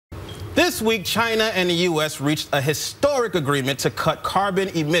This week, China and the U.S. reached a historic agreement to cut carbon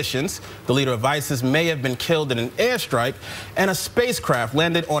emissions. The leader of ISIS may have been killed in an airstrike, and a spacecraft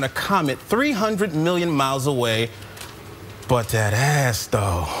landed on a comet 300 million miles away. But that ass,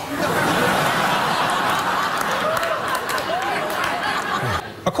 though.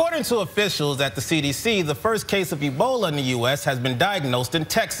 According to officials at the CDC, the first case of Ebola in the U.S. has been diagnosed in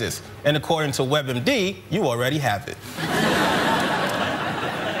Texas. And according to WebMD, you already have it.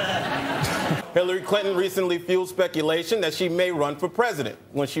 Hillary Clinton recently fueled speculation that she may run for president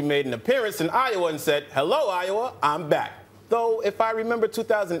when she made an appearance in Iowa and said, "Hello, Iowa, I'm back." Though, if I remember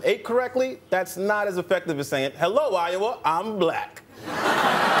 2008 correctly, that's not as effective as saying, "Hello, Iowa, I'm black."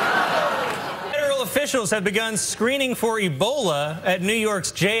 Federal officials have begun screening for Ebola at New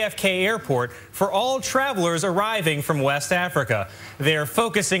York's JFK airport for all travelers arriving from West Africa. They're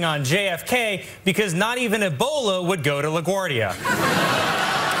focusing on JFK because not even Ebola would go to LaGuardia.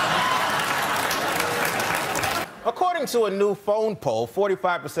 According to a new phone poll,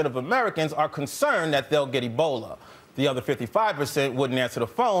 45% of Americans are concerned that they'll get Ebola. The other 55% wouldn't answer the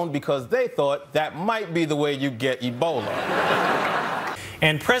phone because they thought that might be the way you get Ebola.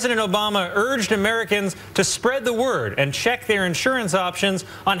 And President Obama urged Americans to spread the word and check their insurance options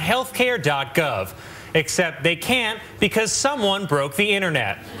on healthcare.gov. Except they can't because someone broke the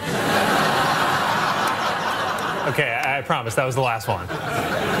internet. Okay, I promise that was the last one.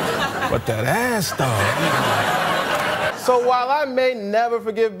 But that ass, though. So while I may never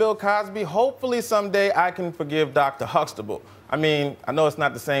forgive Bill Cosby, hopefully someday I can forgive Dr. Huxtable. I mean, I know it's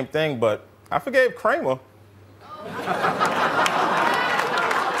not the same thing, but I forgave Kramer.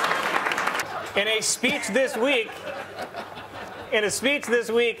 In a speech this week,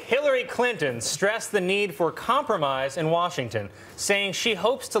 Hillary Clinton stressed the need for compromise in Washington, saying she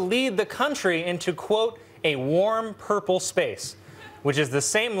hopes to lead the country into, quote, a warm purple space, which is the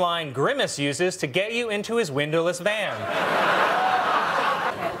same line Grimace uses to get you into his windowless van.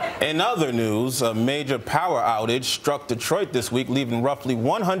 In other news, a major power outage struck Detroit this week, leaving roughly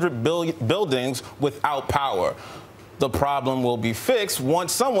 100 buildings without power. The problem will be fixed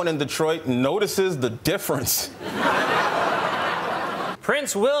once someone in Detroit notices the difference.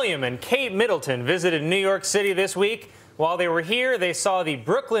 Prince William and Kate Middleton visited New York City this week. While they were here, they saw the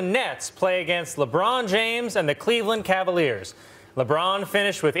Brooklyn Nets play against LeBron James and the Cleveland Cavaliers. LeBron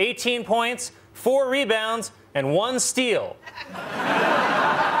finished with 18 points, 4 rebounds, and 1 steal.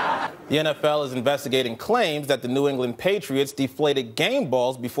 The NFL is investigating claims that the New England Patriots deflated game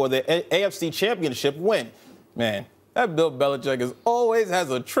balls before the AFC Championship win. Man, that Bill Belichick always has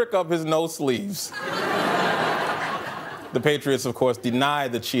a trick up his nose sleeves. The Patriots, of course,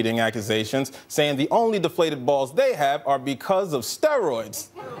 denied the cheating accusations, saying the only deflated balls they have are because of steroids.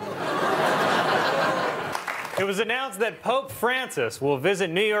 It was announced that Pope Francis will visit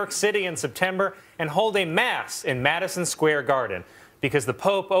New York City in September and hold a mass in Madison Square Garden, because the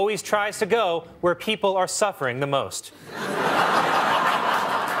Pope always tries to go where people are suffering the most.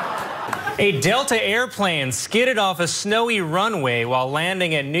 A Delta airplane skidded off a snowy runway while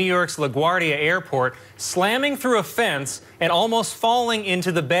landing at New York's LaGuardia Airport, slamming through a fence and almost falling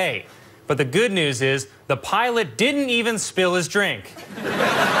into the bay. But the good news is the pilot didn't even spill his drink.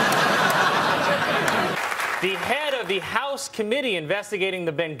 The head of the House committee investigating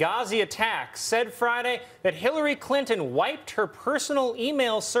the Benghazi attacks said Friday that Hillary Clinton wiped her personal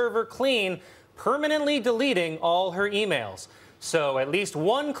email server clean, permanently deleting all her emails. So at least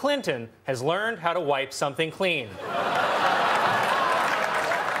one Clinton has learned how to wipe something clean.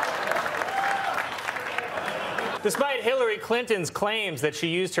 Despite Hillary Clinton's claims that she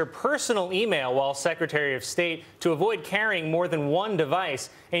used her personal email while Secretary of State to avoid carrying more than one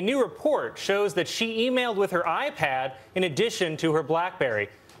device, a new report shows that she emailed with her iPad in addition to her BlackBerry.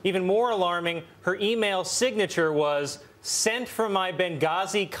 Even more alarming, her email signature was "sent from my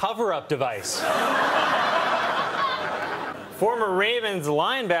Benghazi cover-up device." Former Ravens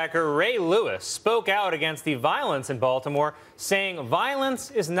linebacker Ray Lewis spoke out against the violence in Baltimore, saying violence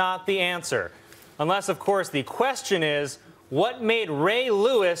is not the answer. Unless, of course, the question is, what made Ray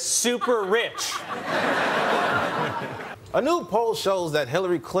Lewis super rich? A new poll shows that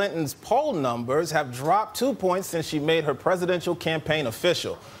Hillary Clinton's poll numbers have dropped 2 points since she made her presidential campaign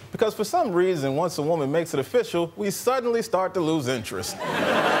official. Because for some reason, once a woman makes it official, we suddenly start to lose interest.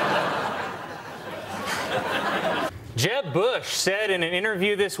 Jeb Bush said in an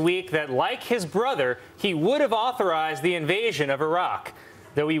interview this week that, like his brother, he would have authorized the invasion of Iraq,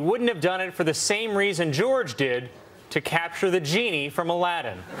 though he wouldn't have done it for the same reason George did, to capture the genie from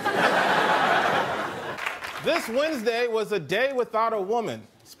Aladdin. This Wednesday was a day without a woman,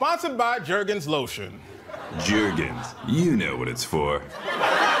 sponsored by Jergens Lotion. Jergens, you know what it's for.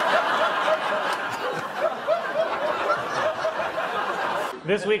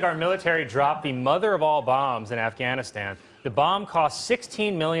 This week, our military dropped the mother of all bombs in Afghanistan. The bomb cost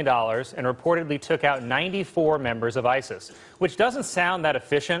 $16 million and reportedly took out 94 members of ISIS, which doesn't sound that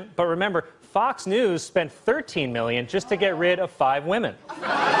efficient, but remember, Fox News spent $13 million just to get rid of 5 women.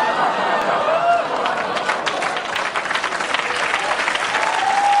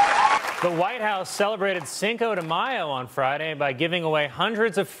 The White House celebrated Cinco de Mayo on Friday by giving away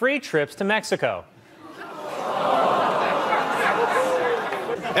hundreds of free trips to Mexico.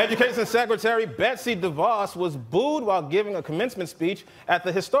 Education Secretary Betsy DeVos was booed while giving a commencement speech at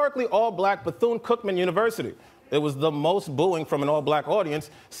the historically all-black Bethune-Cookman University. It was the most booing from an all-black audience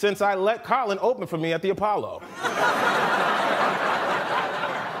since I let Colin open for me at the Apollo.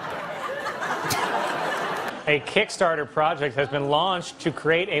 A Kickstarter project has been launched to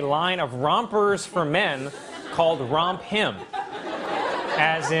create a line of rompers for men called Romp Him,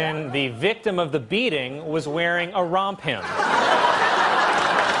 as in the victim of the beating was wearing a romp him.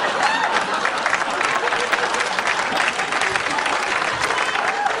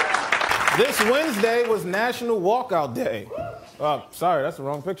 This Wednesday was National Walkout Day. Oh, sorry, that's the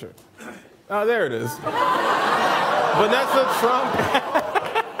wrong picture. Oh, there it is. Vanessa Trump.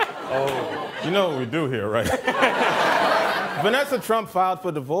 Oh, you know what we do here, right? Vanessa Trump filed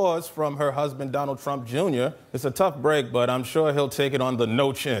for divorce from her husband, Donald Trump Jr. It's a tough break, but I'm sure he'll take it on the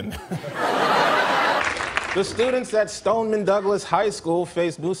no chin. The students at Stoneman Douglas High School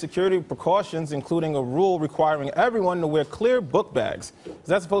face new security precautions, including a rule requiring everyone to wear clear book bags. Is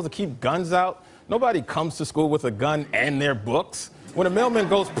that supposed to keep guns out? Nobody comes to school with a gun and their books. When a mailman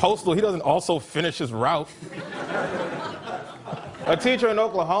goes postal, he doesn't also finish his route. A teacher in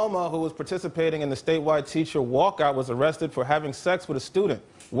Oklahoma who was participating in the statewide teacher walkout was arrested for having sex with a student.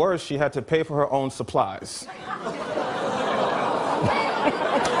 Worse, she had to pay for her own supplies.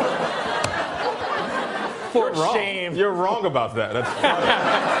 For shame. You're wrong about that. That's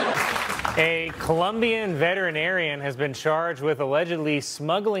funny. A Colombian veterinarian has been charged with allegedly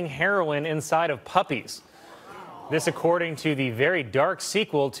smuggling heroin inside of puppies. This according to the very dark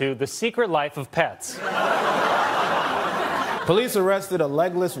sequel to The Secret Life of Pets. Police arrested a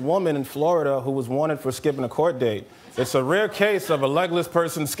legless woman in Florida who was wanted for skipping a court date. It's a rare case of a legless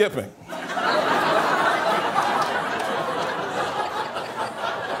person skipping.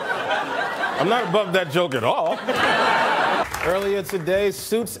 I'm not above that joke at all. Earlier today,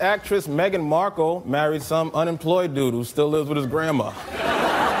 Suits actress Meghan Markle married some unemployed dude who still lives with his grandma.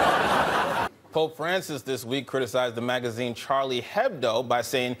 Pope Francis this week criticized the magazine Charlie Hebdo by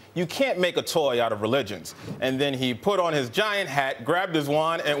saying, "You can't make a toy out of religions." And then he put on his giant hat, grabbed his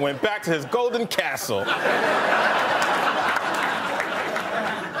wand, and went back to his golden castle.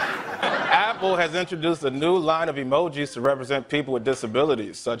 Apple has introduced a new line of emojis to represent people with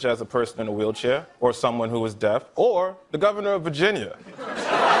disabilities, such as a person in a wheelchair, or someone who is deaf, or the governor of Virginia.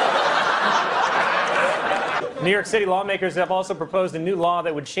 New York City lawmakers have also proposed a new law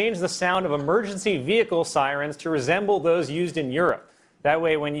that would change the sound of emergency vehicle sirens to resemble those used in Europe. That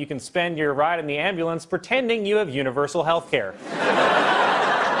way, when you can spend your ride in the ambulance pretending you have universal health care.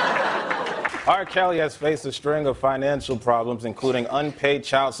 R. Kelly has faced a string of financial problems, including unpaid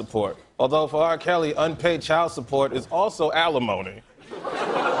child support. Although for R. Kelly, unpaid child support is also alimony.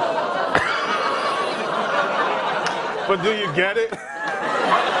 But do you get it?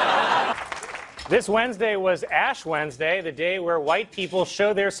 This Wednesday was Ash Wednesday, the day where white people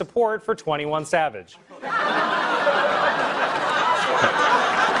show their support for 21 Savage.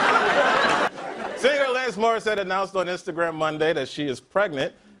 Singer Alanis Morissette announced on Instagram Monday that she is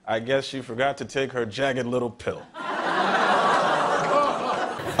pregnant. I guess she forgot to take her jagged little pill.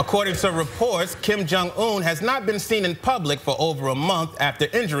 According to reports, Kim Jong-un has not been seen in public for over a month after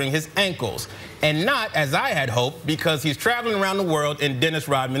injuring his ankles. And not, as I had hoped, because he's traveling around the world in Dennis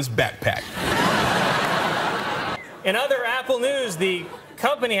Rodman's backpack. In other Apple news, the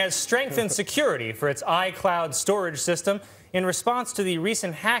company has strengthened security for its iCloud storage system in response to the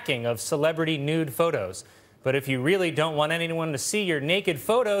recent hacking of celebrity nude photos. But if you really don't want anyone to see your naked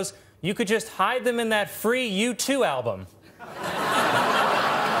photos, you could just hide them in that free U2 album.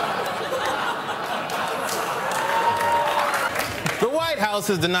 The White House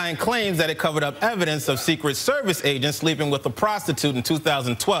is denying claims that it covered up evidence of Secret Service agents sleeping with a prostitute in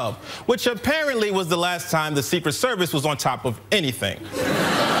 2012, which apparently was the last time the Secret Service was on top of anything.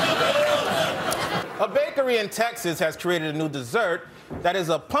 A bakery in Texas has created a new dessert that is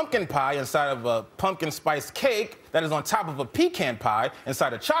a pumpkin pie inside of a pumpkin spice cake that is on top of a pecan pie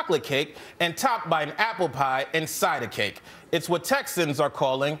inside a chocolate cake and topped by an apple pie inside a cake. It's what Texans are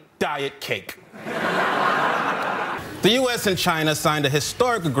calling diet cake. The U.S. and China signed a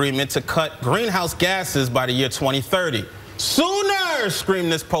historic agreement to cut greenhouse gases by the year 2030. Sooner!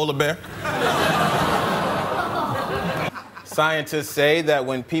 Screamed this polar bear. Scientists say that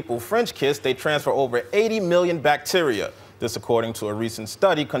when people French kiss, they transfer over 80 million bacteria. This according to a recent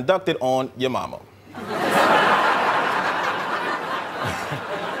study conducted on your mama.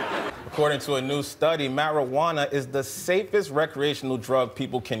 According to a new study, marijuana is the safest recreational drug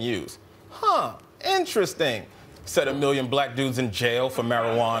people can use. Huh, interesting, said a million black dudes in jail for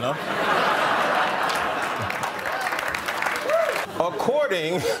marijuana.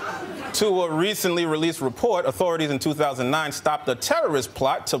 According to a recently released report, authorities in 2009 stopped a terrorist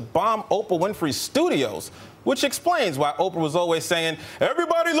plot to bomb Oprah Winfrey's studios, which explains why Oprah was always saying,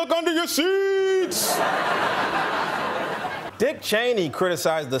 "Everybody look under your seats." Dick Cheney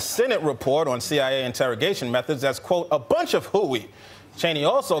criticized the Senate report on CIA interrogation methods as, quote, a bunch of hooey. Cheney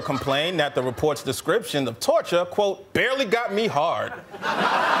also complained that the report's description of torture, quote, barely got me hard.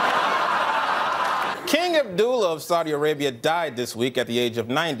 King Abdullah of Saudi Arabia died this week at the age of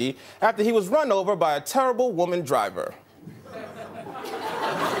 90 after he was run over by a terrible woman driver.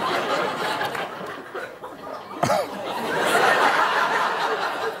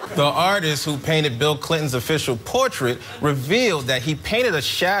 The artist who painted Bill Clinton's official portrait revealed that he painted a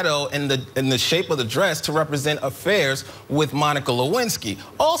shadow in the shape of the dress to represent affairs with Monica Lewinsky.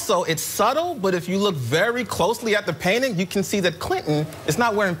 Also, it's subtle, but if you look very closely at the painting, you can see that Clinton is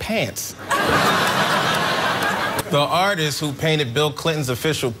not wearing pants. The artist who painted Bill Clinton's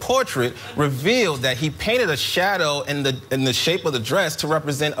official portrait revealed that he painted a shadow in the shape of the dress to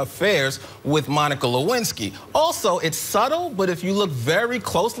represent affairs with Monica Lewinsky. Also, it's subtle, but if you look very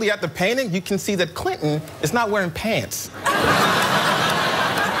closely at the painting, you can see that Clinton is not wearing pants.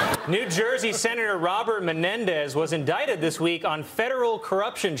 New Jersey Senator Robert Menendez was indicted this week on federal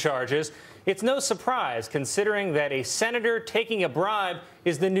corruption charges. It's no surprise, considering that a senator taking a bribe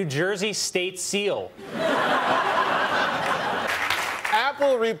is the New Jersey state seal.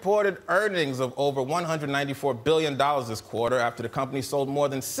 Apple reported earnings of over $194 billion this quarter after the company sold more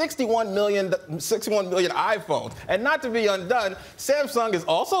than 61 million iPhones. And not to be undone, Samsung is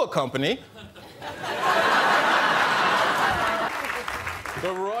also a company.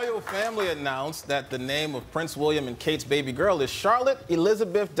 The royal family announced that the name of Prince William and Kate's baby girl is Charlotte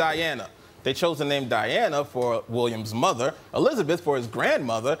Elizabeth Diana. They chose the name Diana for William's mother, Elizabeth for his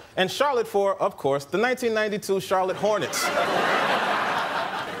grandmother, and Charlotte for, of course, the 1992 Charlotte Hornets.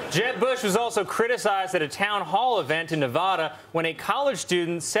 Jeb Bush was also criticized at a town hall event in Nevada when a college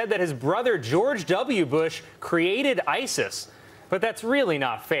student said that his brother George W. Bush created ISIS. But that's really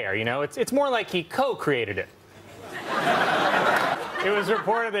not fair, you know? It's more like he co-created it. It was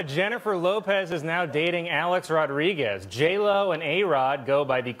reported that Jennifer Lopez is now dating Alex Rodriguez. J-Lo and A-Rod go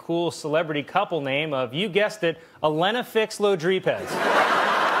by the cool celebrity couple name of, you guessed it, Elena Fix Lodripez.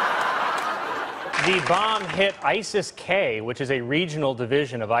 The bomb hit ISIS-K, which is a regional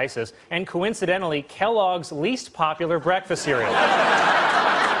division of ISIS, and coincidentally, Kellogg's least popular breakfast cereal.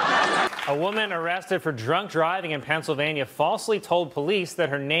 A woman arrested for drunk driving in Pennsylvania falsely told police that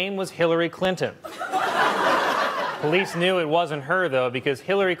her name was Hillary Clinton. Police knew it wasn't her, though, because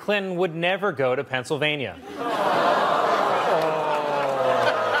Hillary Clinton would never go to Pennsylvania.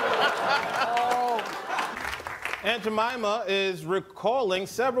 Aunt Jemima is recalling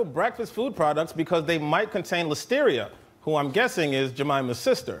several breakfast food products because they might contain listeria, who I'm guessing is Jemima's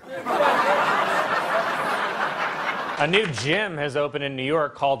sister. A new gym has opened in New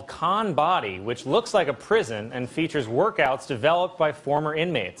York called Con Body, which looks like a prison and features workouts developed by former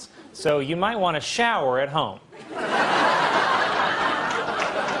inmates. So you might want to shower at home.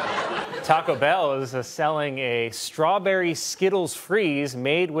 Taco Bell is selling a strawberry Skittles Freeze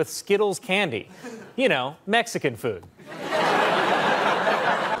made with Skittles candy. You know, Mexican food.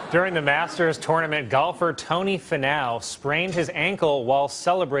 During the Masters tournament, golfer Tony Finau sprained his ankle while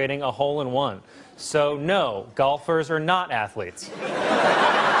celebrating a hole-in-one. So no, golfers are not athletes.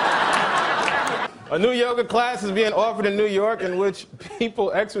 A new yoga class is being offered in New York in which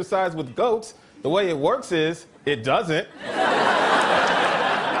people exercise with goats. The way it works is, it doesn't.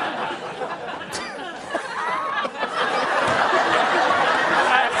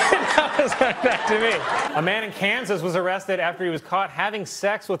 Back to me. A man in Kansas was arrested after he was caught having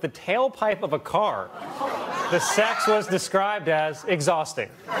sex with the tailpipe of a car. The sex was described as exhausting.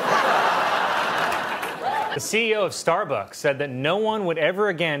 The CEO of Starbucks said that no one would ever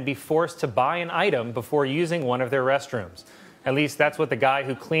again be forced to buy an item before using one of their restrooms. At least that's what the guy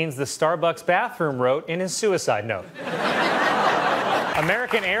who cleans the Starbucks bathroom wrote in his suicide note.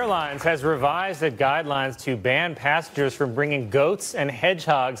 American Airlines has revised its guidelines to ban passengers from bringing goats and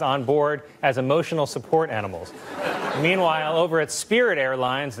hedgehogs on board as emotional support animals. Meanwhile, over at Spirit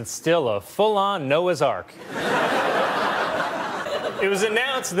Airlines, it's still a full-on Noah's Ark. It was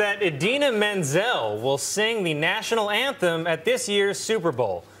announced that Idina Menzel will sing the national anthem at this year's Super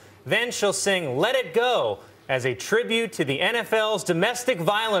Bowl. Then she'll sing Let It Go as a tribute to the NFL's domestic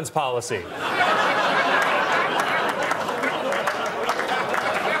violence policy.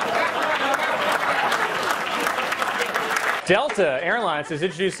 Delta Airlines has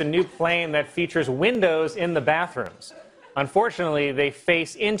introduced a new plane that features windows in the bathrooms. Unfortunately, they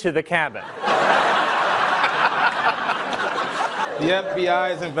face into the cabin. The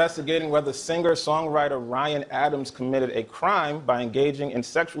FBI is investigating whether singer-songwriter Ryan Adams committed a crime by engaging in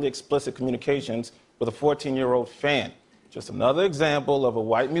sexually explicit communications with a 14-year-old fan. Just another example of a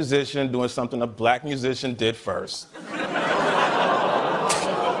white musician doing something a black musician did first.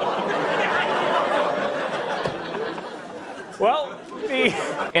 Well,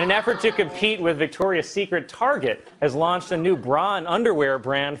 in an effort to compete with Victoria's Secret, Target has launched a new bra and underwear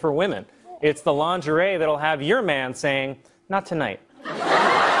brand for women. It's the lingerie that'll have your man saying, "Not tonight."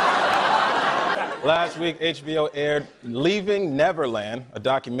 Last week, HBO aired Leaving Neverland, a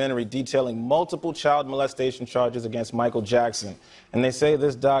documentary detailing multiple child molestation charges against Michael Jackson. And they say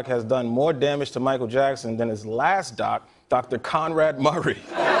this doc has done more damage to Michael Jackson than his last doc, Dr. Conrad Murray.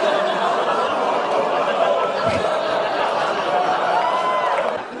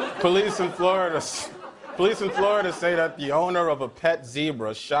 Police in Florida say that the owner of a pet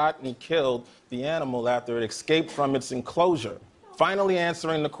zebra shot and killed the animal after it escaped from its enclosure, finally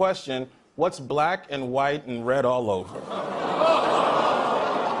answering the question, what's black and white and red all over?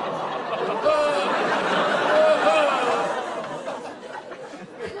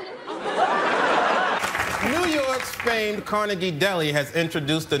 New York's famed Carnegie Deli has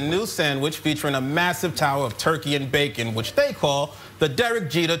introduced a new sandwich featuring a massive tower of turkey and bacon, which they call the Derek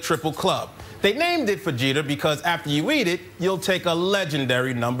Jeter Triple Club. They named it for Jeter because after you eat it, you'll take a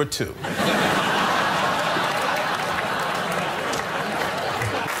legendary number 2.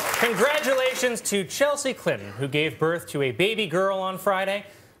 Congratulations to Chelsea Clinton, who gave birth to a baby girl on Friday.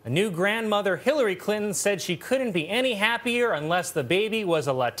 A new grandmother, Hillary Clinton, said she couldn't be any happier unless the baby was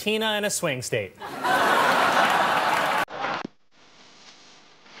a Latina in a swing state.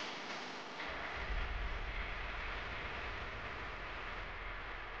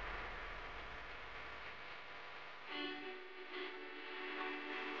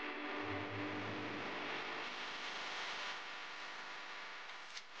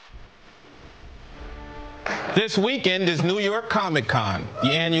 This weekend is New York Comic Con,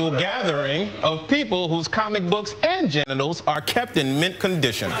 the annual gathering of people whose comic books and genitals are kept in mint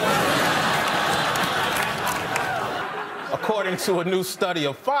condition. According to a new study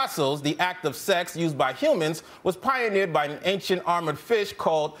of fossils, the act of sex used by humans was pioneered by an ancient armored fish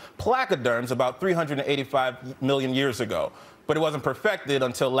called placoderms about 385 million years ago. But it wasn't perfected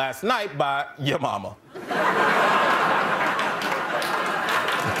until last night by your mama.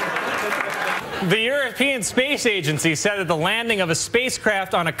 The European Space Agency said that the landing of a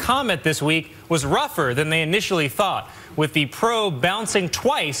spacecraft on a comet this week was rougher than they initially thought, with the probe bouncing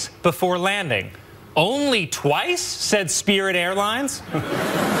twice before landing. Only twice? Said Spirit Airlines.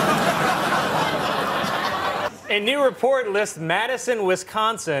 A new report lists Madison,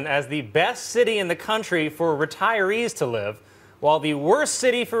 Wisconsin as the best city in the country for retirees to live, while the worst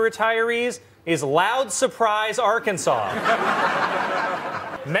city for retirees is Loud Surprise, Arkansas.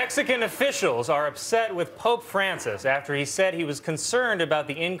 Mexican officials are upset with Pope Francis after he said he was concerned about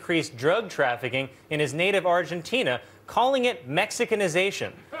the increased drug trafficking in his native Argentina, calling it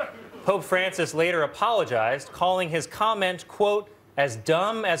Mexicanization. Pope Francis later apologized, calling his comment, quote, as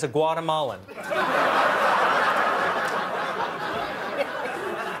dumb as a Guatemalan.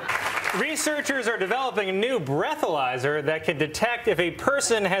 Researchers are developing a new breathalyzer that can detect if a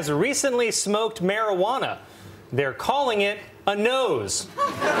person has recently smoked marijuana. They're calling it a nose.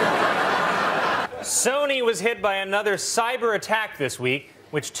 Sony was hit by another cyber attack this week,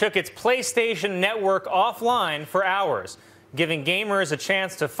 which took its PlayStation network offline for hours, giving gamers a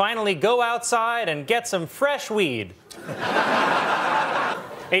chance to finally go outside and get some fresh weed.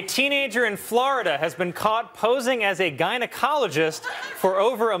 A teenager in Florida has been caught posing as a gynecologist for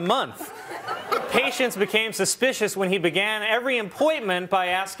over a month. Patients became suspicious when he began every appointment by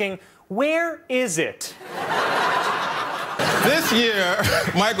asking, "Where is it?" This year,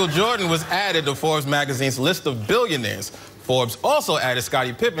 Michael Jordan was added to Forbes magazine's list of billionaires. Forbes also added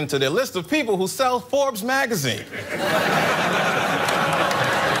Scottie Pippen to their list of people who sell Forbes magazine.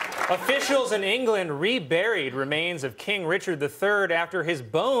 Officials in England reburied remains of King Richard III after his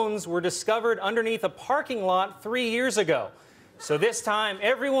bones were discovered underneath a parking lot 3 years ago. So this time,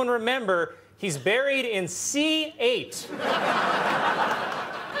 everyone remember, he's buried in C8.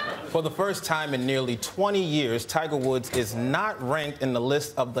 For the first time in nearly 20 years, Tiger Woods is not ranked in the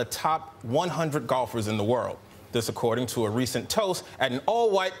list of the top 100 golfers in the world. This according to a recent toast at an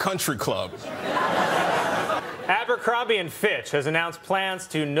all-white country club. Abercrombie & Fitch has announced plans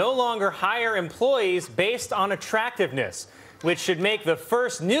to no longer hire employees based on attractiveness, which should make the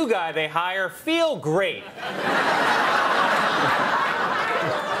first new guy they hire feel great.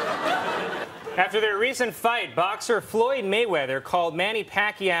 After their recent fight, boxer Floyd Mayweather called Manny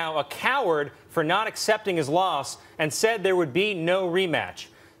Pacquiao a coward for not accepting his loss and said there would be no rematch.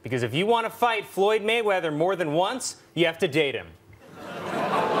 Because if you want to fight Floyd Mayweather more than once, you have to date him.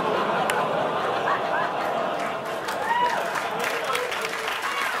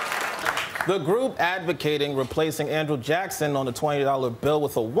 The group advocating replacing Andrew Jackson on the $20 bill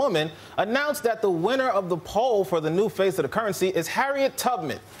with a woman announced that the winner of the poll for the new face of the currency is Harriet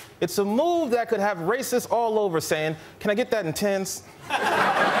Tubman. It's a move that could have racists all over saying, "Can I get that in tens?"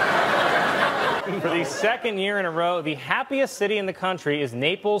 For the second year in a row, the happiest city in the country is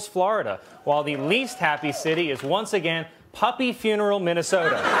Naples, Florida, while the least happy city is once again Puppy Funeral,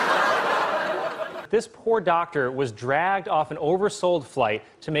 Minnesota. This poor doctor was dragged off an oversold flight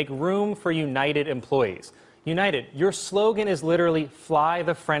to make room for United employees. United, your slogan is literally "Fly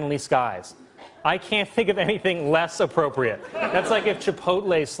the friendly skies." I can't think of anything less appropriate. That's like if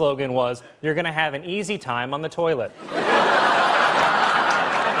Chipotle's slogan was, "You're going to have an easy time on the toilet."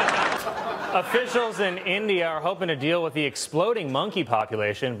 Officials in India are hoping to deal with the exploding monkey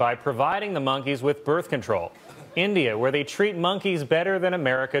population by providing the monkeys with birth control. India, where they treat monkeys better than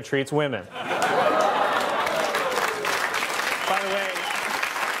America treats women. By the way,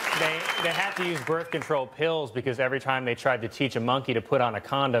 they had to use birth control pills because every time they tried to teach a monkey to put on a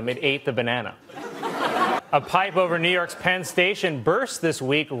condom, it ate the banana. A pipe over New York's Penn Station burst this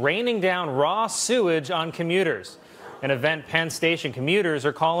week, raining down raw sewage on commuters. An event Penn Station commuters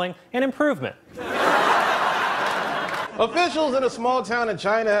are calling an improvement. Officials in a small town in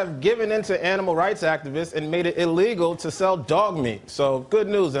China have given in to animal rights activists and made it illegal to sell dog meat. So good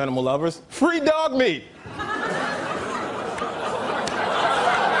news, animal lovers. Free dog meat!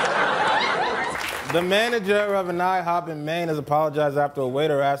 The manager of an IHOP in Maine has apologized after a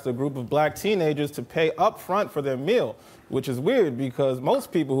waiter asked a group of black teenagers to pay up front for their meal, which is weird because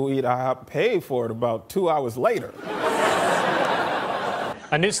most people who eat IHOP pay for it about 2 hours later.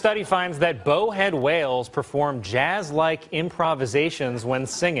 A new study finds that bowhead whales perform jazz-like improvisations when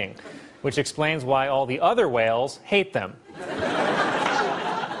singing, which explains why all the other whales hate them.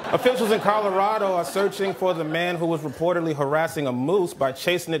 Officials in Colorado are searching for the man who was reportedly harassing a moose by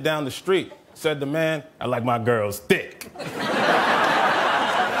chasing it down the street. Said the man, "I like my girls thick." A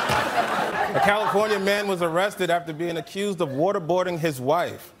California man was arrested after being accused of waterboarding his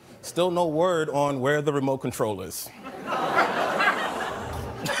wife. Still no word on where the remote control is.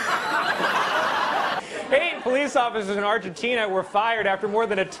 8 police officers in Argentina were fired after more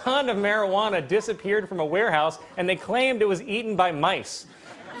than a ton of marijuana disappeared from a warehouse, and they claimed it was eaten by mice.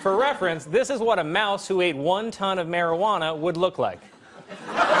 For reference, this is what a mouse who ate 1 ton of marijuana would look like.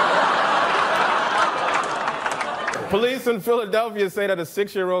 Police in Philadelphia say that a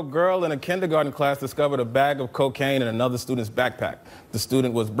 6-year-old girl in a kindergarten class discovered a bag of cocaine in another student's backpack. The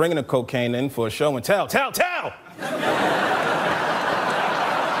student was bringing the cocaine in for a show and tell. That's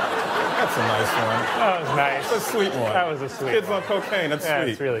a nice one. That was nice. That's a sweet one. That was a sweet Kids one. on cocaine, that's Yeah,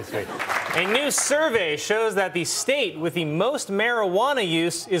 sweet. it's really sweet. A new survey shows that the state with the most marijuana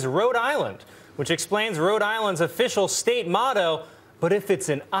use is Rhode Island, which explains Rhode Island's official state motto, "But if it's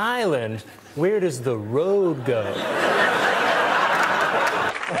an island, where does the road go?"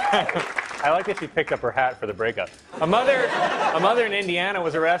 I like that she picked up her hat for the breakup. A mother in Indiana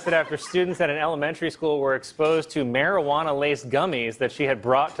was arrested after students at an elementary school were exposed to marijuana-laced gummies that she had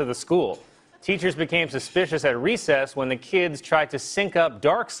brought to the school. Teachers became suspicious at recess when the kids tried to sync up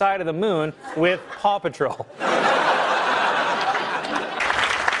Dark Side of the Moon with Paw Patrol.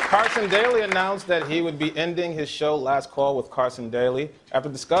 Carson Daly announced that he would be ending his show Last Call with Carson Daly after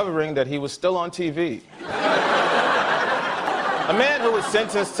discovering that he was still on TV. A man who was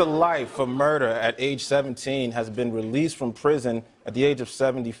sentenced to life for murder at age 17 has been released from prison at the age of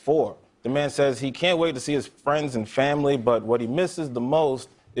 74. The man says he can't wait to see his friends and family, but what he misses the most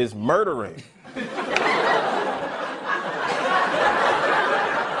is murdering.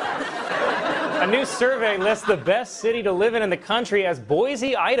 A new survey lists the best city to live in the country as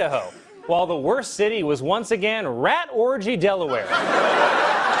Boise, Idaho, while the worst city was once again Rat Orgy, Delaware.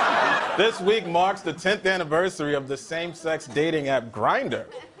 This week marks the 10th anniversary of the same-sex dating app Grindr,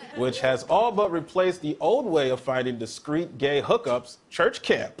 which has all but replaced the old way of finding discreet gay hookups, church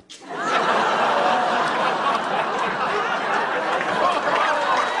camp.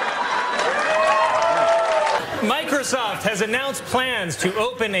 Microsoft has announced plans to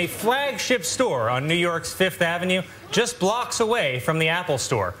open a flagship store on New York's Fifth Avenue, just blocks away from the Apple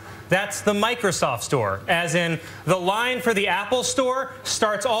Store. That's the Microsoft Store, as in the line for the Apple Store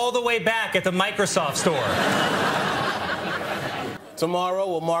starts all the way back at the Microsoft Store. Tomorrow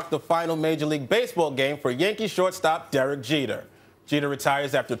will mark the final Major League Baseball game for Yankee shortstop Derek Jeter. Jeter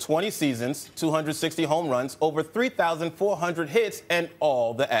retires after 20 seasons, 260 home runs, over 3,400 hits, and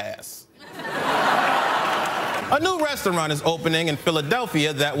all the ass. A new restaurant is opening in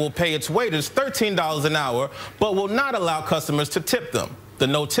Philadelphia that will pay its waiters $13 an hour, but will not allow customers to tip them. The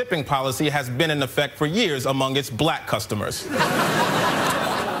no tipping policy has been in effect for years among its black customers.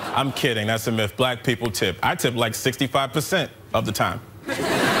 I'm kidding, that's a myth. Black people tip. I tip like 65% of the time.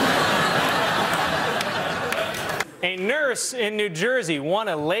 A nurse in New Jersey won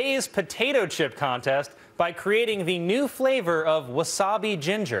a Lay's potato chip contest by creating the new flavor of wasabi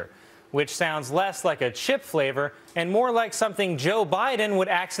ginger, which sounds less like a chip flavor and more like something Joe Biden would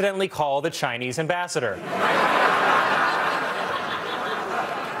accidentally call the Chinese ambassador.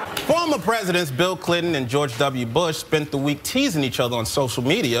 Former presidents Bill Clinton and George W. Bush spent the week teasing each other on social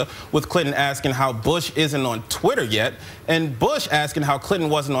media, with Clinton asking how Bush isn't on Twitter yet, and Bush asking how Clinton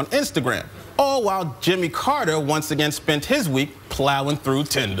wasn't on Instagram, all while Jimmy Carter once again spent his week plowing through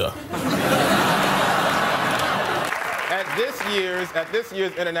Tinder. At this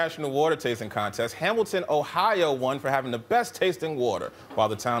year's International Water Tasting Contest, Hamilton, Ohio won for having the best tasting water, while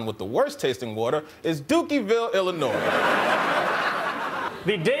the town with the worst tasting water is Dookieville, Illinois.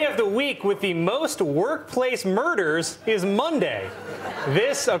 The day of the week with the most workplace murders is Monday.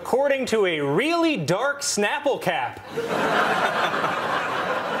 This, according to a really dark Snapple cap.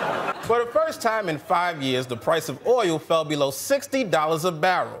 For the first time in 5 years, the price of oil fell below $60 a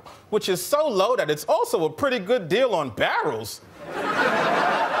barrel, which is so low that it's also a pretty good deal on barrels.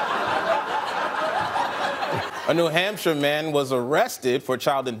 A New Hampshire man was arrested for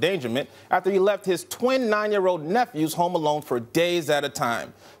child endangerment after he left his twin 9-year-old nephews home alone for days at a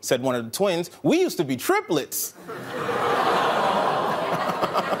time. Said one of the twins, "We used to be triplets."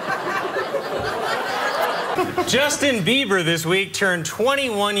 Justin Bieber this week turned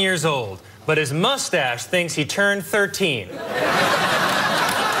 21 years old, but his mustache thinks he turned 13.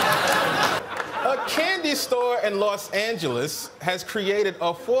 A candy store in Los Angeles has created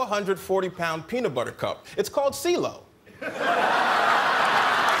a 440-pound peanut butter cup. It's called CeeLo.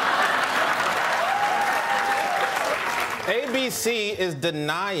 ABC is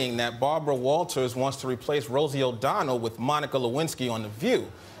denying that Barbara Walters wants to replace Rosie O'Donnell with Monica Lewinsky on The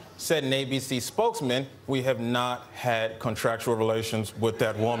View. Said an ABC spokesman, "We have not had contractual relations with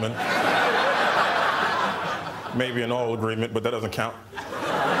that woman." Maybe an oral agreement, but that doesn't count.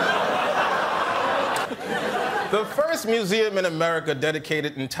 The first museum in America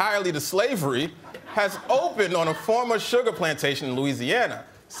dedicated entirely to slavery has opened on a former sugar plantation in Louisiana.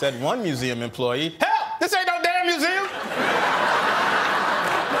 Said one museum employee, "Hell, this ain't no damn museum!"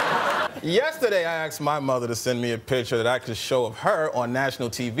 Yesterday, I asked my mother to send me a picture that I could show of her on national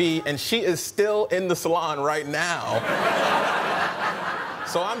TV, and she is still in the salon right now.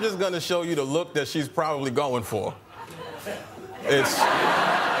 So I'm just gonna show you the look that she's probably going for.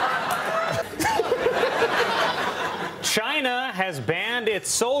 China has banned its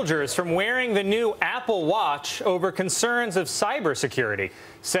soldiers from wearing the new Apple Watch over concerns of cybersecurity.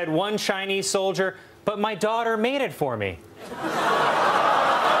 Said one Chinese soldier, "But my daughter made it for me."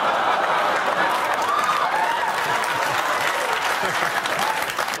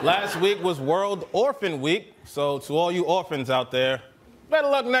 Last week was World Orphan Week, so to all you orphans out there, better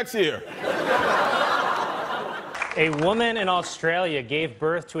luck next year. A woman in Australia gave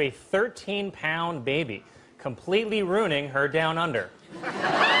birth to a 13-pound baby, completely ruining her down under.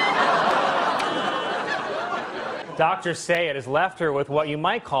 Doctors say it has left her with what you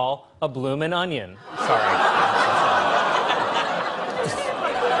might call a bloomin' onion. Sorry.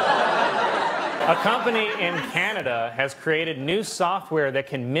 A company in Canada has created new software that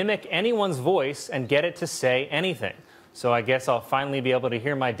can mimic anyone's voice and get it to say anything. So I guess I'll finally be able to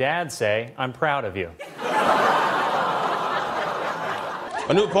hear my dad say, "I'm proud of you."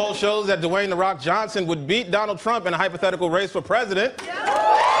 A new poll shows that Dwayne "The Rock" Johnson would beat Donald Trump in a hypothetical race for president.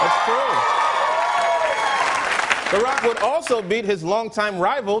 That's true. The Rock would also beat his longtime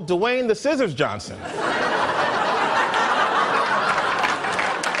rival, Dwayne "The Scissors" Johnson.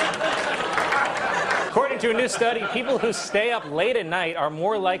 According to a new study, people who stay up late at night are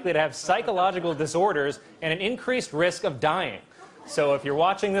more likely to have psychological disorders and an increased risk of dying. So if you're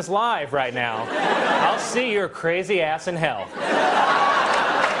watching this live right now, I'll see your crazy ass in hell.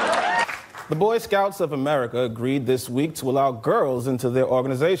 The Boy Scouts of America agreed this week to allow girls into their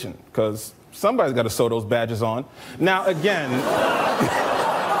organization, because somebody's got to sew those badges on. Now, again,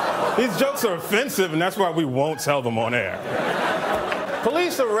 these jokes are offensive, and that's why we won't tell them on air.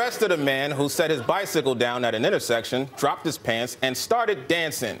 Police arrested a man who set his bicycle down at an intersection, dropped his pants, and started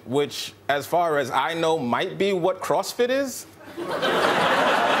dancing, which, as far as I know, might be what CrossFit is.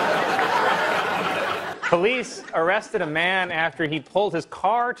 Police arrested a man after he pulled his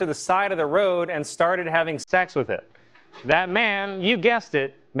car to the side of the road and started having sex with it. That man, you guessed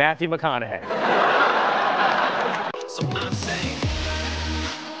it, Matthew McConaughey. So I'm saying,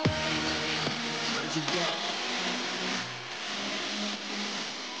 what did you get?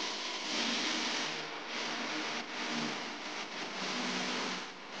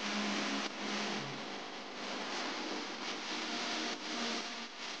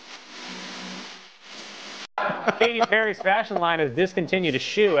 Katy Perry's fashion line has discontinued a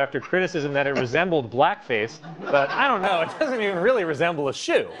shoe after criticism that it resembled blackface, but I don't know, it doesn't even really resemble a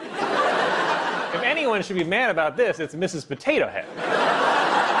shoe. If anyone should be mad about this, it's Mrs. Potato Head.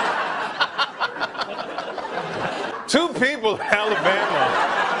 Two people in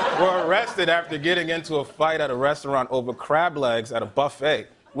Alabama were arrested after getting into a fight at a restaurant over crab legs at a buffet,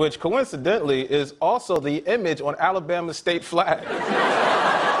 which coincidentally is also the image on Alabama's state flag.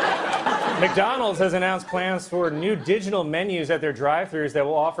 McDonald's has announced plans for new digital menus at their drive-thrus that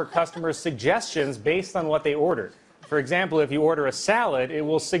will offer customers suggestions based on what they ordered. For example, if you order a salad, it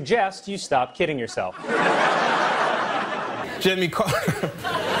will suggest you stop kidding yourself. Jimmy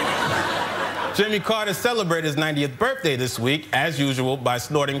Carter celebrated his 90th birthday this week, as usual, by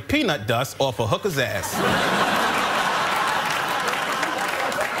snorting peanut dust off a hooker's ass.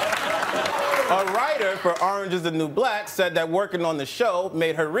 A writer for Orange is the New Black said that working on the show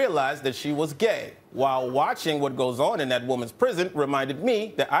made her realize that she was gay, while watching what goes on in that woman's prison reminded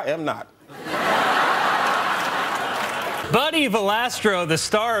me that I am not. Buddy Valastro, the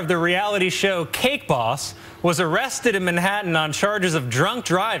star of the reality show Cake Boss, was arrested in Manhattan on charges of drunk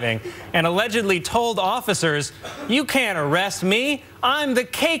driving and allegedly told officers, "You can't arrest me, I'm the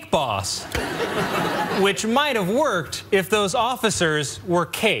Cake Boss." Which might have worked if those officers were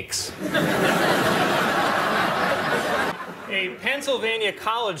cakes. A Pennsylvania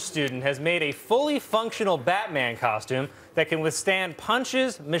college student has made a fully functional Batman costume that can withstand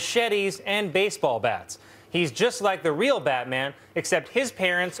punches, machetes, and baseball bats. He's just like the real Batman, except his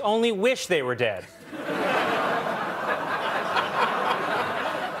parents only wish they were dead.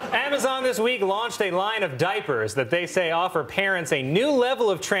 Amazon this week launched a line of diapers that they say offer parents a new level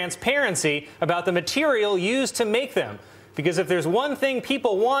of transparency about the material used to make them. Because if there's one thing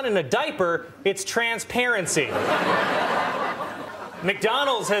people want in a diaper, it's transparency.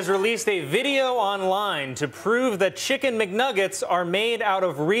 McDonald's has released a video online to prove that Chicken McNuggets are made out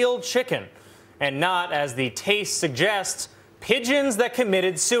of real chicken, and not, as the taste suggests, pigeons that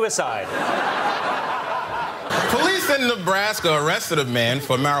committed suicide. Police in Nebraska arrested a man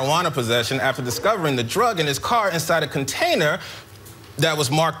for marijuana possession after discovering the drug in his car inside a container that was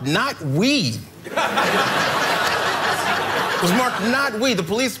marked not weed. It was marked not weed. The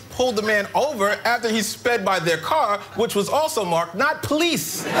police pulled the man over after he sped by their car, which was also marked not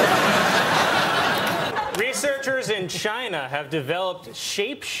police. Researchers in China have developed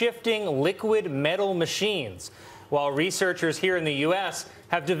shape-shifting liquid metal machines, while researchers here in the U.S.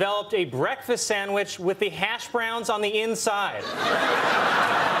 have developed a breakfast sandwich with the hash browns on the inside.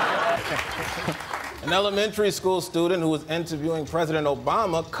 An elementary school student who was interviewing President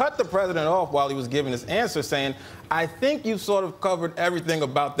Obama cut the president off while he was giving his answer, saying, "I think you sort of covered everything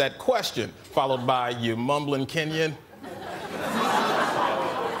about that question," followed by, "You mumbling Kenyan."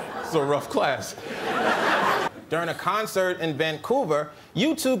 It's a rough class. During a concert in Vancouver,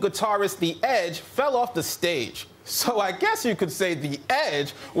 U2 guitarist The Edge fell off the stage. So I guess you could say The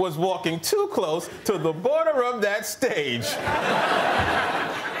Edge was walking too close to the border of that stage.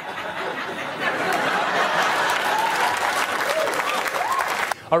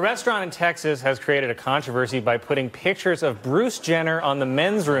 A restaurant in Texas has created a controversy by putting pictures of Bruce Jenner on the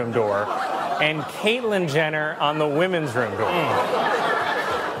men's room door and Caitlyn Jenner on the women's room door.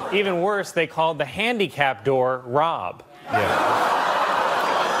 Even worse, they called the handicap door Rob. Yeah.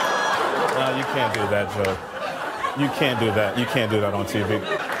 No, you can't do that, Joe. You can't do that. You can't do that on TV.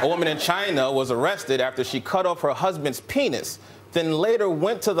 A woman in China was arrested after she cut off her husband's penis, then later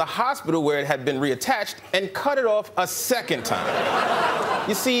went to the hospital where it had been reattached and cut it off a second time.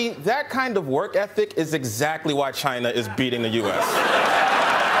 You see, that kind of work ethic is exactly why China is beating the U.S.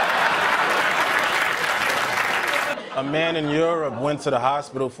 A man in Europe went to the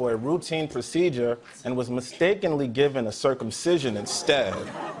hospital for a routine procedure and was mistakenly given a circumcision instead.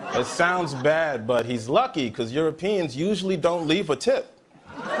 It sounds bad, but he's lucky because Europeans usually don't leave a tip.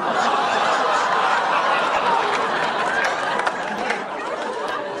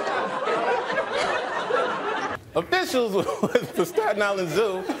 Officials with the Staten Island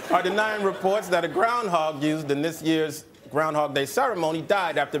Zoo are denying reports that a groundhog used in this year's Groundhog Day ceremony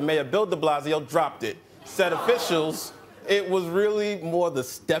died after Mayor Bill de Blasio dropped it. Said officials, it was really more the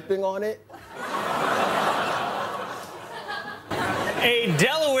stepping on it. A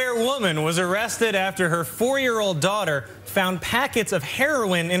Delaware woman was arrested after her 4-year-old daughter found packets of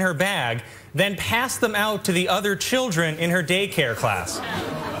heroin in her bag, then passed them out to the other children in her daycare class.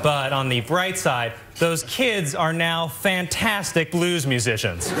 But on the bright side, those kids are now fantastic blues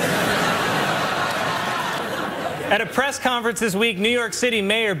musicians. At a press conference this week, New York City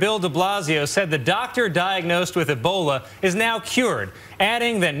Mayor Bill de Blasio said the doctor diagnosed with Ebola is now cured,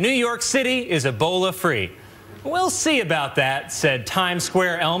 adding that New York City is Ebola-free. We'll see about that, said Times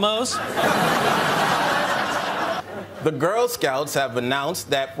Square Elmos. The Girl Scouts have announced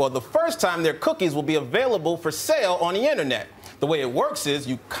that for the first time their cookies will be available for sale on the internet. The way it works is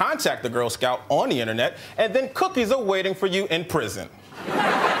you contact the Girl Scout on the internet, and then cookies are waiting for you in prison.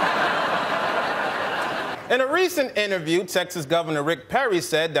 In a recent interview, Texas Governor Rick Perry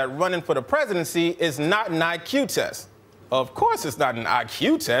said that running for the presidency is not an IQ test. Of course it's not an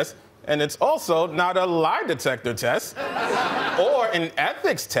IQ test, and it's also not a lie detector test, or an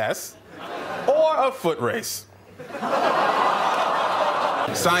ethics test, or a foot race.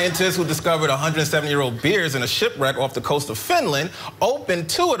 Scientists who discovered 107-year-old beers in a shipwreck off the coast of Finland opened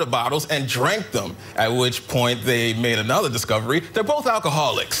 2 of the bottles and drank them, at which point they made another discovery. They're both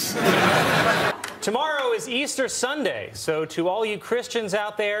alcoholics. Tomorrow is Easter Sunday, so to all you Christians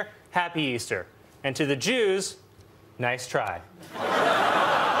out there, happy Easter. And to the Jews, nice try.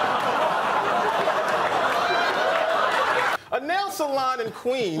 A nail salon in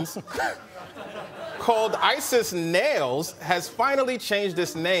Queens called Isis Nails has finally changed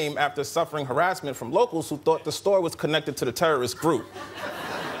its name after suffering harassment from locals who thought the store was connected to the terrorist group.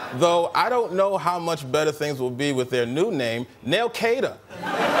 Though I don't know how much better things will be with their new name, Nailcada.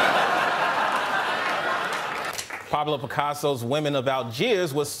 Pablo Picasso's Women of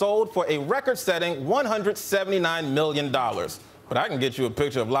Algiers was sold for a record-setting $179 million. But I can get you a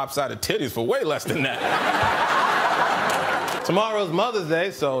picture of lopsided titties for way less than that. Tomorrow's Mother's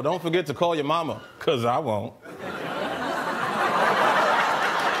Day, so don't forget to call your mama, 'cause I won't.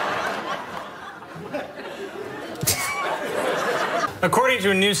 According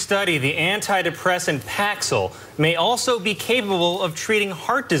to a new study, the antidepressant Paxil may also be capable of treating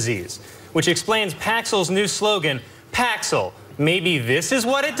heart disease, which explains Paxil's new slogan, Paxil, maybe this is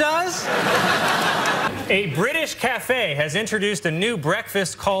what it does? A British cafe has introduced a new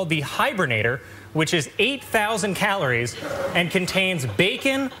breakfast called the Hibernator, which is 8,000 calories and contains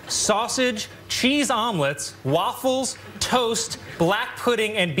bacon, sausage, cheese omelets, waffles, toast, black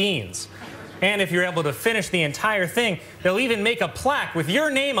pudding, and beans. And if you're able to finish the entire thing, they'll even make a plaque with your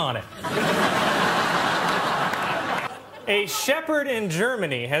name on it. A shepherd in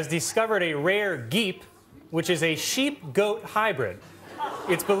Germany has discovered a rare geep, which is a sheep-goat hybrid.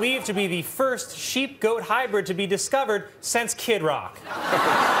 It's believed to be the first sheep-goat hybrid to be discovered since Kid Rock.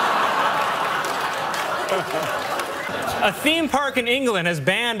 A theme park in England has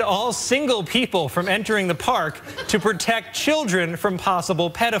banned all single people from entering the park to protect children from possible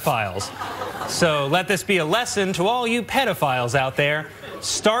pedophiles. So let this be a lesson to all you pedophiles out there.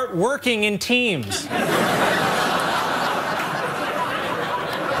 Start working in teams.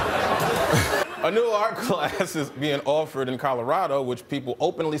 A new art class is being offered in Colorado, which people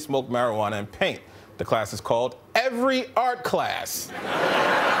openly smoke marijuana and paint. The class is called Every Art Class.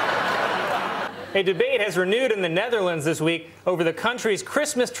 A debate has renewed in the Netherlands this week over the country's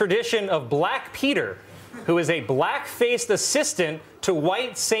Christmas tradition of Black Peter, who is a black-faced assistant to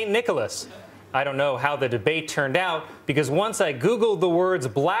white St. Nicholas. I don't know how the debate turned out, because once I Googled the words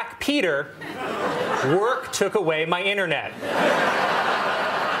Black Peter, work took away my internet.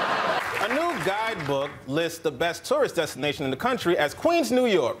 A new guidebook lists the best tourist destination in the country as Queens, New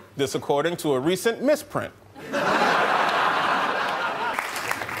York. This according to a recent misprint.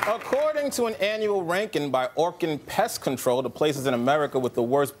 According to an annual ranking by Orkin Pest Control, the places in America with the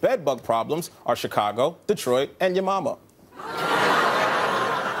worst bedbug problems are Chicago, Detroit, and your mama.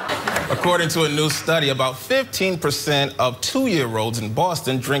 According to a new study, about 15% of 2-year-olds in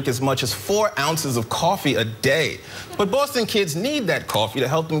Boston drink as much as 4 ounces of coffee a day. But Boston kids need that coffee to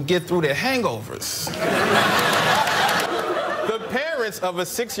help them get through their hangovers. The parents of a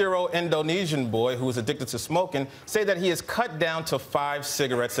 6-year-old Indonesian boy who is addicted to smoking say that he has cut down to 5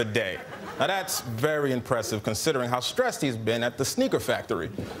 cigarettes a day. Now that's very impressive considering how stressed he's been at the sneaker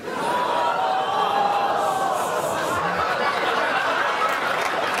factory.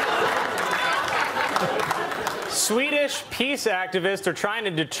 Swedish peace activists are trying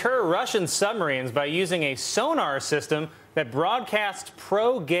to deter Russian submarines by using a sonar system that broadcasts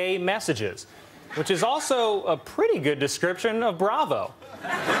pro-gay messages, which is also a pretty good description of Bravo.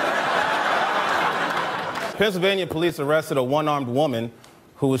 Pennsylvania police arrested a one-armed woman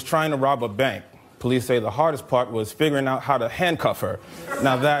who was trying to rob a bank. Police say the hardest part was figuring out how to handcuff her.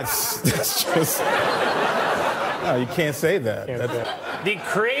 Now that's just... No, you can't say that. The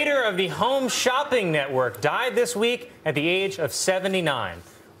creator of the Home Shopping Network died this week at the age of 79,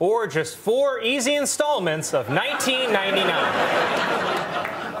 or just 4 easy installments of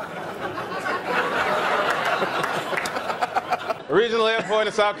 $19.99. A regional airport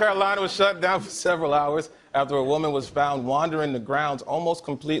in South Carolina was shut down for several hours after a woman was found wandering the grounds almost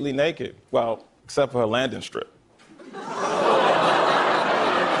completely naked. Well, except for her landing strip.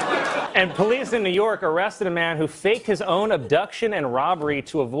 And police in New York arrested a man who faked his own abduction and robbery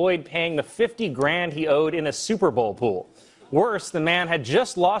to avoid paying the $50 grand he owed in a Super Bowl pool. Worse, the man had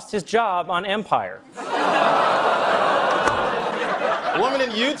just lost his job on Empire. A woman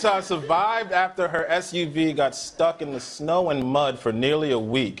in Utah survived after her SUV got stuck in the snow and mud for nearly a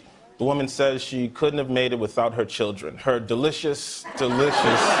week. The woman says she couldn't have made it without her children. Her delicious,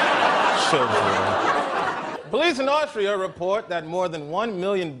 delicious children. Police in Austria report that more than 1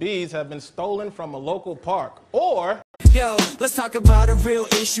 million bees have been stolen from a local park. Or... Yo, let's talk about a real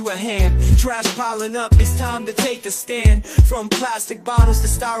issue at hand. Trash piling up, it's time to take a stand. From plastic bottles to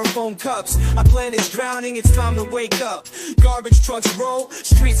styrofoam cups, our planet's drowning, it's time to wake up. Garbage trucks roll,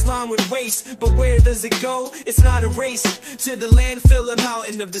 streets lined with waste, but where does it go? It's not a race to the landfill, a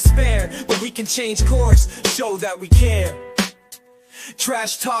mountain of despair, where we can change course, show that we care.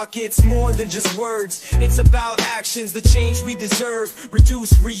 Trash talk, it's more than just words. It's about actions, the change we deserve.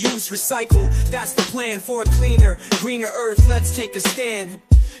 Reduce, reuse, recycle. That's the plan for a cleaner, greener earth. Let's take a stand.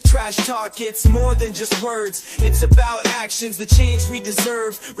 Trash talk, it's more than just words. It's about actions, the change we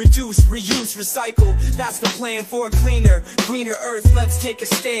deserve. Reduce, reuse, recycle. That's the plan for a cleaner, greener earth. Let's take a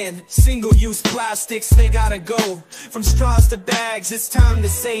stand. Single-use plastics, they gotta go. From straws to bags, it's time to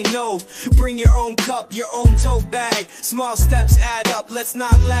say no. Bring your own cup, your own tote bag. Small steps add up, let's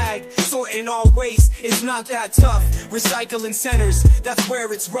not lag. Sorting all waste is not that tough. Recycling centers, that's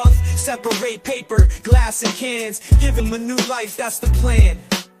where it's rough. Separate paper, glass and cans. Give them a new life, that's the plan.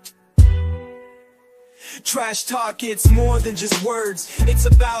 Trash talk, it's more than just words. It's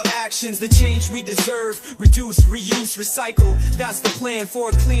about actions, the change we deserve. Reduce, reuse, recycle. That's the plan for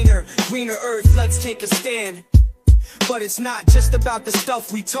a cleaner, greener earth. Let's take a stand. But it's not just about the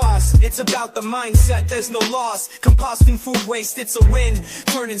stuff we toss. It's about the mindset, there's no loss. Composting food waste, it's a win.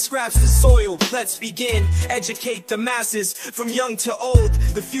 Turning scraps to soil, let's begin. Educate the masses, from young to old.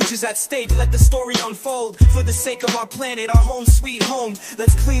 The future's at stake, let the story unfold. For the sake of our planet, our home sweet home.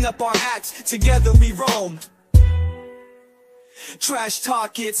 Let's clean up our acts, together we roam. Trash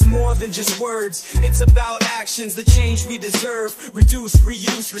talk, it's more than just words. It's about actions, the change we deserve. Reduce,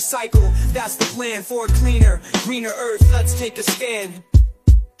 reuse, recycle. That's the plan for a cleaner, greener earth. Let's take a stand.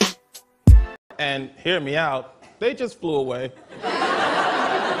 And hear me out, they just flew away.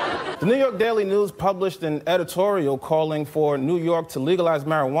 The New York Daily News published an editorial calling for New York to legalize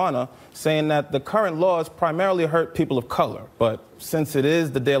marijuana, saying that the current laws primarily hurt people of color. But since it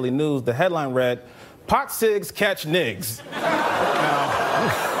is the Daily News, the headline read, "Pot cigs catch nigs."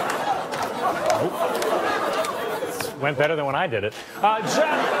 Went better than when I did it.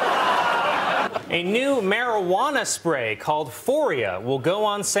 A new marijuana spray called Foria will go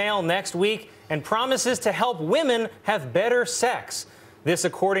on sale next week and promises to help women have better sex. This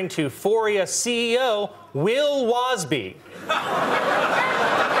according to Foria CEO Will Wasby.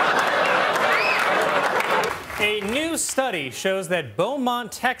 A new study shows that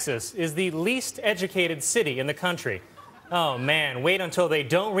Beaumont, Texas is the least educated city in the country. Oh man, wait until they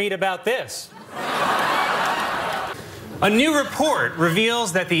don't read about this. A new report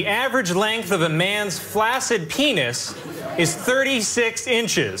reveals that the average length of a man's flaccid penis is 36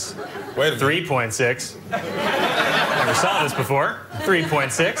 inches. Wait a minute. 3.6. Never saw this before.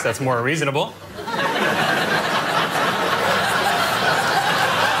 3.6, that's more reasonable.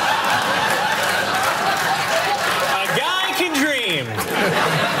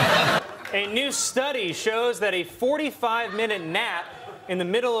 A new study shows that a 45-minute nap in the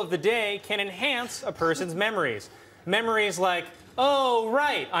middle of the day can enhance a person's memories. Memories like, oh,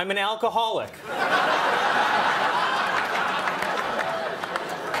 right, I'm an alcoholic.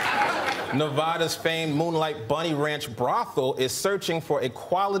 Nevada's famed Moonlight Bunny Ranch brothel is searching for a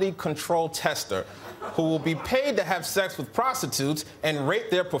quality control tester who will be paid to have sex with prostitutes and rate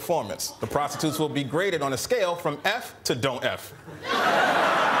their performance. The prostitutes will be graded on a scale from F to don't F.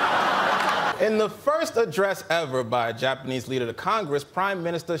 In the first address ever by a Japanese leader to Congress, Prime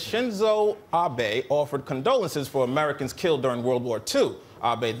Minister Shinzo Abe offered condolences for Americans killed during World War II.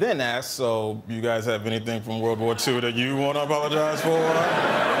 Abe then asked, so you guys have anything from World War II that you want to apologize for?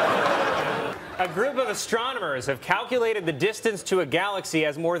 A group of astronomers have calculated the distance to a galaxy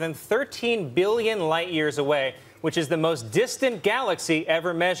as more than 13 billion light years away, which is the most distant galaxy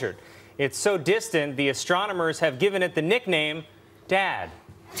ever measured. It's so distant, the astronomers have given it the nickname Dad.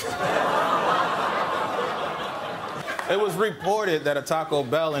 It was reported that a Taco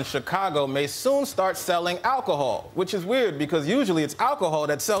Bell in Chicago may soon start selling alcohol, which is weird because usually it's alcohol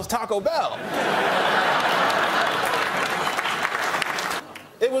that sells Taco Bell.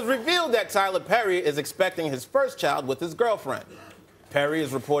 It was revealed that Tyler Perry is expecting his first child with his girlfriend. Perry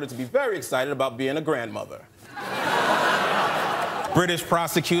is reported to be very excited about being a grandmother. British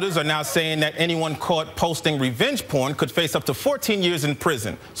prosecutors are now saying that anyone caught posting revenge porn could face up to 14 years in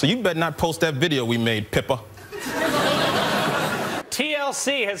prison. So you better not post that video we made, Pippa.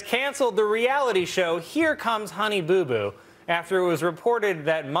 TLC has canceled the reality show Here Comes Honey Boo Boo after it was reported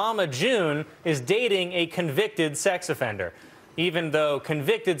that Mama June is dating a convicted sex offender, even though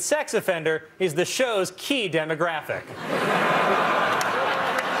convicted sex offender is the show's key demographic.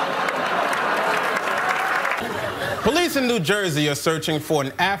 Police in New Jersey are searching for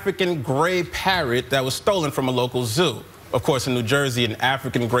an African gray parrot that was stolen from a local zoo. Of course, in New Jersey, an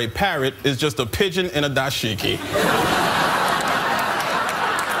African gray parrot is just a pigeon in a dashiki.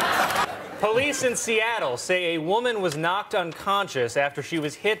 Police in Seattle say a woman was knocked unconscious after she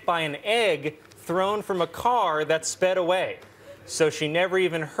was hit by an egg thrown from a car that sped away. So she never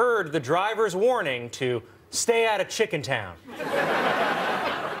even heard the driver's warning to stay out of Chicken Town.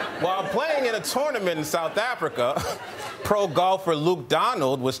 While playing in a tournament in South Africa, pro golfer Luke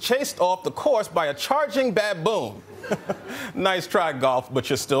Donald was chased off the course by a charging baboon. Nice try, golf, but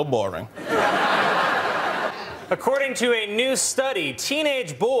you're still boring. According to a new study,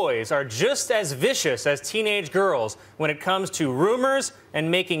 teenage boys are just as vicious as teenage girls when it comes to rumors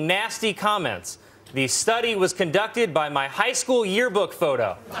and making nasty comments. The study was conducted by my high school yearbook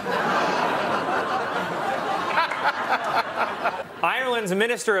photo. Ireland's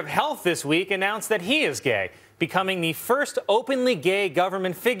Minister of Health this week announced that he is gay, becoming the first openly gay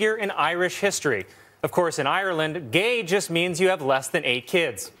government figure in Irish history. Of course, in Ireland, gay just means you have less than 8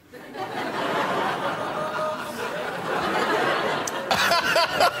 kids.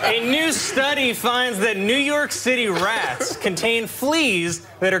 A new study finds that New York City rats contain fleas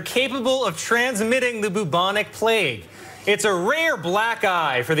that are capable of transmitting the bubonic plague. It's a rare black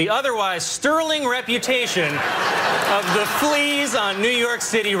eye for the otherwise sterling reputation of the fleas on New York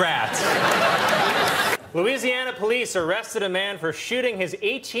City rats. Louisiana police arrested a man for shooting his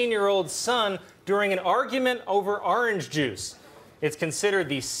 18-year-old son during an argument over orange juice. It's considered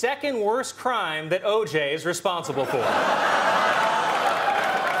the second worst crime that OJ is responsible for.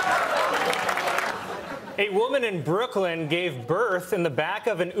 A woman in Brooklyn gave birth in the back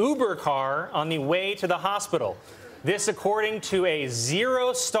of an Uber car on the way to the hospital. This according to a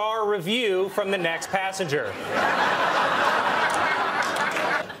 0-star review from the next passenger.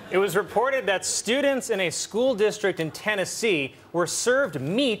 It was reported that students in a school district in Tennessee were served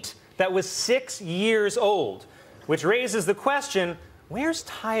meat that was 6 years old, which raises the question, where's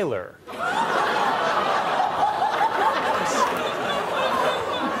Tyler?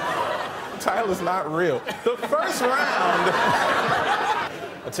 Tyler's not real. The first round.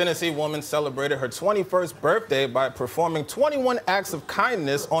 A Tennessee woman celebrated her 21st birthday by performing 21 acts of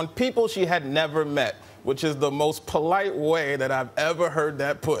kindness on people she had never met, which is the most polite way that I've ever heard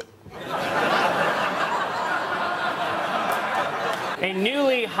that put. A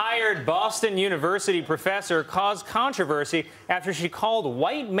newly hired Boston University professor caused controversy after she called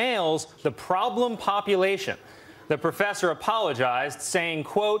white males the problem population. The professor apologized, saying,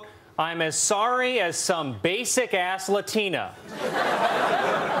 quote, "I'm as sorry as some basic-ass Latina."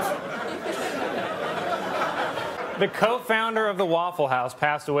 The co-founder of the Waffle House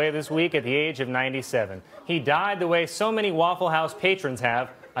passed away this week at the age of 97. He died the way so many Waffle House patrons have,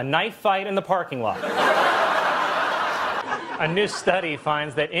 a knife fight in the parking lot. A new study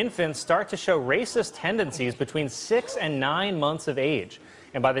finds that infants start to show racist tendencies between 6 and 9 months of age.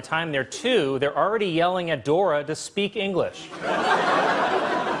 And by the time they're 2, they're already yelling at Dora to speak English.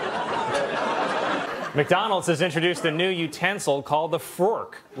 McDonald's has introduced a new utensil called the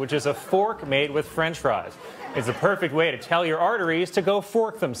fork, which is a fork made with French fries. It's a perfect way to tell your arteries to go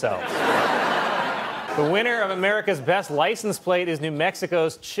fork themselves. The winner of America's Best License Plate is New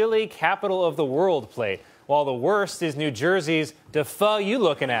Mexico's Chili Capital of the World plate, while the worst is New Jersey's "Da fuh you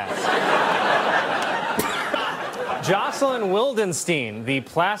looking at?" Jocelyn Wildenstein, the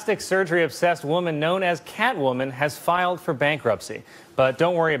plastic surgery-obsessed woman known as Catwoman, has filed for bankruptcy. But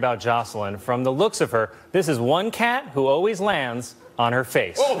don't worry about Jocelyn. From the looks of her, this is one cat who always lands on her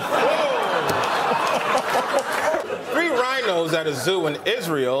face. Oh, Three rhinos at a zoo in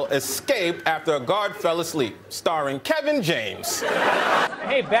Israel escaped after a guard fell asleep, starring Kevin James.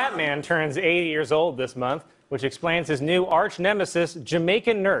 Hey, Batman turns 80 years old this month, which explains his new arch nemesis,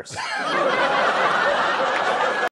 Jamaican Nurse.